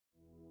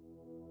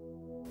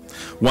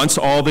Once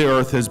all the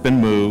earth has been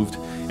moved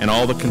and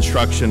all the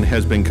construction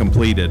has been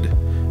completed,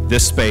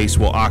 this space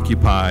will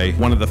occupy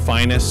one of the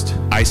finest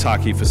ice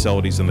hockey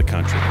facilities in the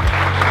country.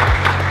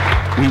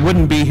 We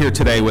wouldn't be here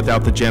today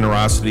without the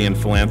generosity and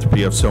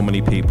philanthropy of so many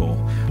people.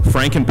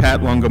 Frank and Pat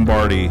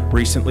Longobardi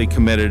recently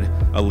committed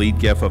a lead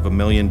gift of $1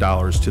 million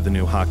to the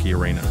new hockey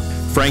arena.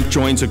 Frank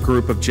joins a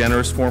group of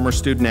generous former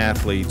student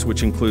athletes,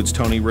 which includes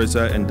Tony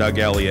Rizza and Doug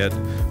Elliott,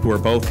 who are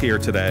both here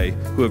today,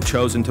 who have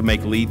chosen to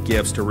make lead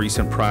gifts to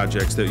recent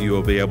projects that you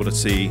will be able to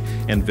see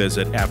and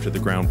visit after the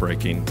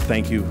groundbreaking.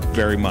 Thank you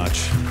very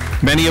much.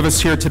 Many of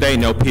us here today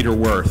know Peter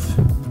Worth,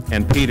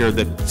 and Peter,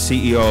 the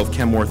CEO of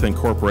Kenworth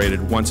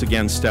Incorporated, once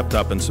again stepped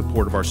up in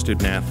support of our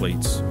student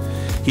athletes.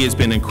 He has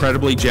been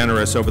incredibly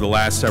generous over the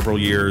last several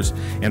years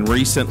and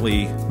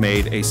recently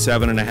made a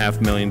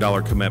 $7.5 million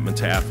commitment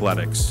to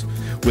athletics.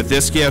 With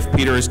this gift,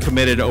 Peter has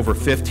committed over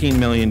 $15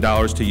 million to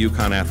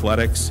UConn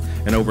athletics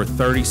and over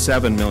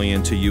 $37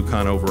 million to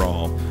UConn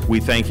overall. We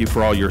thank you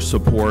for all your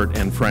support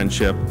and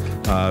friendship.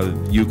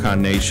 UConn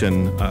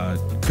Nation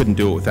couldn't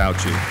do it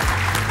without you.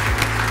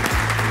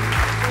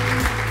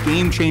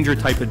 Game changer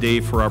type of day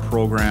for our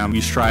program.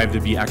 We strive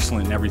to be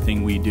excellent in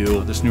everything we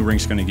do. This new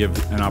rink's going to give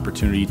an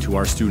opportunity to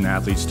our student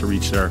athletes to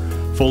reach their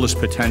fullest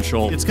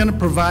potential. It's going to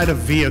provide a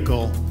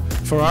vehicle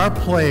for our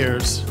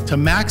players to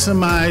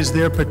maximize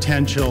their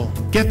potential,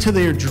 get to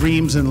their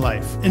dreams in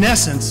life. In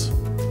essence,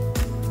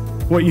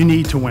 what you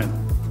need to win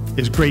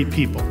is great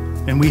people,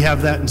 and we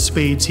have that in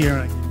spades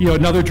here. You know,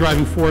 another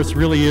driving force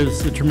really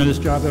is the tremendous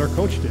job that our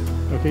coach did.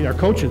 Okay, our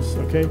coaches.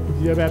 Okay,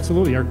 yeah,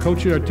 absolutely. Our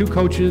two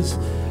coaches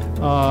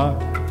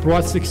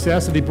brought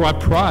success and they brought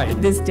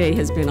pride. This day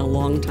has been a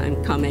long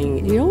time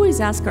coming. We always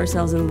ask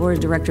ourselves in the board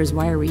of directors,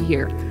 why are we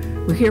here?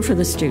 We're here for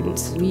the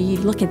students. We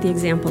look at the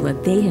example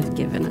that they have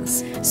given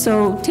us.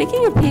 So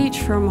taking a page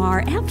from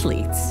our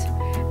athletes,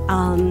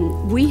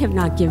 we have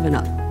not given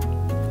up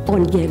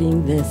on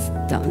getting this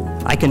done.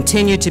 I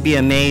continue to be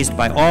amazed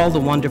by all the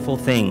wonderful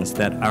things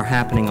that are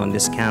happening on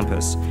this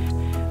campus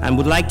and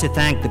would like to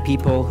thank the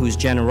people whose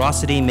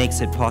generosity makes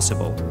it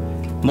possible,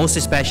 most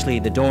especially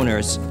the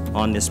donors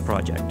on this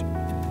project.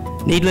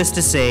 Needless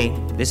to say,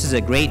 this is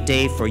a great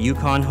day for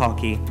UConn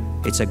hockey,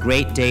 it's a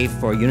great day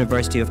for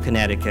University of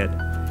Connecticut,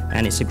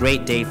 and it's a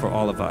great day for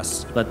all of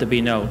us. Let there be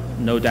no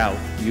doubt,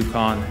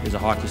 UConn is a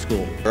hockey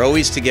school. They're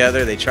always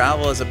together, they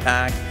travel as a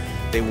pack,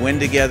 they win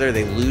together,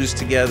 they lose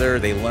together,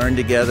 they learn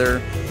together.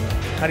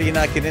 How do you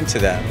not get into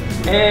that?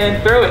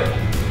 And throw it.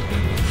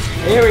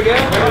 Here we go.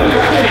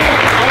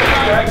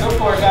 Go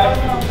for it,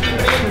 guys.